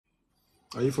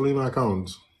Are you following my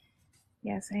account?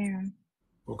 Yes, I am.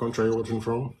 What country are you watching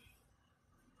from?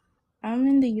 I'm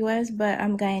in the US, but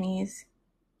I'm Guyanese.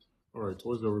 All right,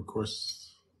 what's your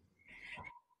request?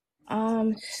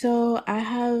 So I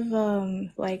have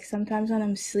like sometimes when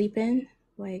I'm sleeping,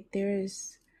 like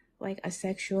there's like a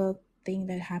sexual thing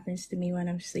that happens to me when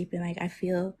I'm sleeping. Like I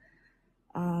feel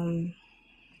um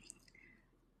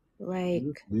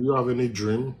like Do you have any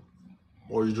dream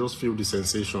or you just feel the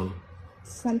sensation?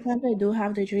 sometimes I do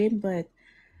have the dream, but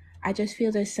I just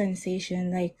feel the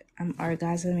sensation like I'm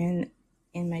orgasming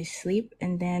in my sleep,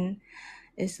 and then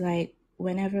it's like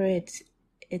whenever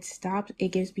it stops, it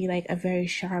gives me like a very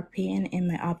sharp pain in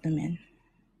my abdomen.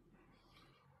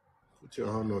 Put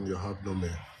your hand on your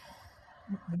abdomen.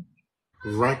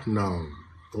 Right now,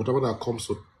 whatever that comes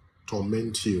to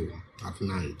torment you at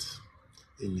night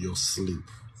in your sleep,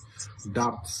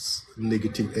 that's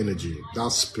negative energy,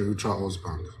 that's spiritual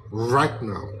husband. Right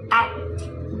now,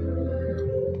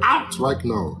 out right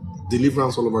now,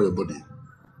 deliverance all over your body.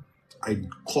 I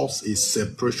cause a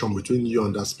separation between you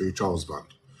and that spiritual husband.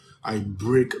 I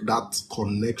break that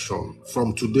connection.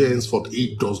 From today henceforth,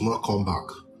 it does not come back.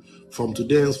 From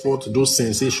today henceforth, those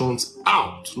sensations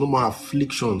out. No more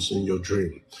afflictions in your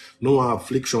dream. No more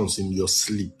afflictions in your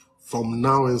sleep. From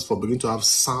now henceforth, begin to have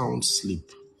sound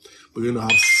sleep. Begin to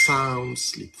have sound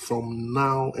sleep. From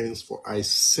now henceforth, I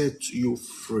set you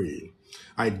free.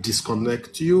 I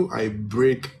disconnect you. I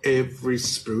break every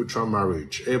spiritual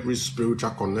marriage, every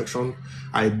spiritual connection.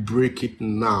 I break it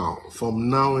now. From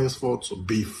now henceforth,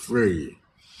 be free.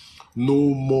 No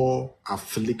more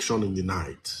affliction in the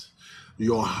night.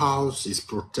 Your house is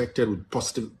protected with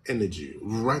positive energy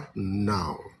right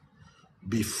now.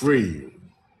 Be free.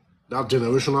 That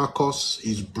generational curse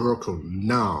is broken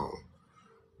now.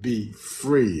 Be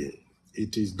free.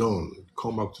 It is done.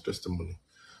 Come back to testimony.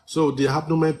 So the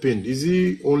abdomen pain, is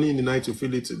it only in the night you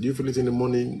feel it? Do you feel it in the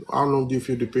morning? How long do you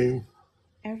feel the pain?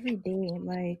 Every day,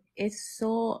 like it's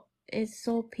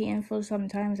so painful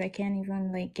sometimes. I can't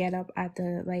even like get up at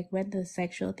the like when the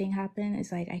sexual thing happened.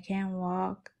 It's like I can't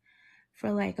walk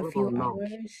for like a What few about now?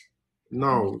 hours.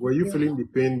 I'm Now, were you still, feeling the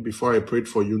pain before I prayed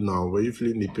for you now? Were you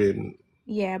feeling the pain?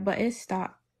 yeah, but it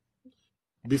stopped.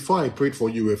 Before I prayed for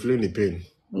you, you were feeling the pain.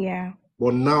 Yeah.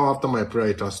 But now, after my prayer,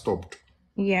 it has stopped.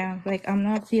 Yeah, like I'm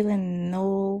not feeling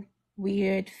no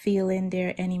weird feeling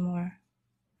there anymore.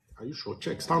 Are you sure?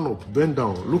 Check. Stand up. Bend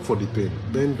down. Look for the pain.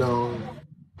 Bend down.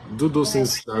 Do those Like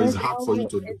things that is hard for you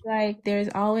to do. it's like there's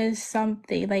always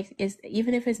something like it's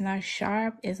even if it's not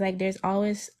sharp, it's like there's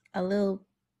always a little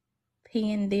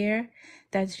pain there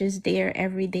that's just there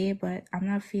every day, but I'm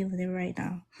not feeling it right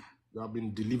now. You have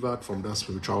been delivered from that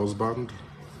spiritual husband.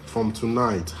 From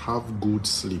tonight, have good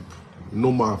sleep.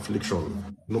 No more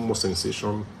affliction. No more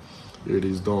sensation. It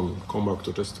is done. Come back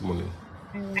to testimony.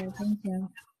 I will, thank you.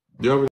 Do you have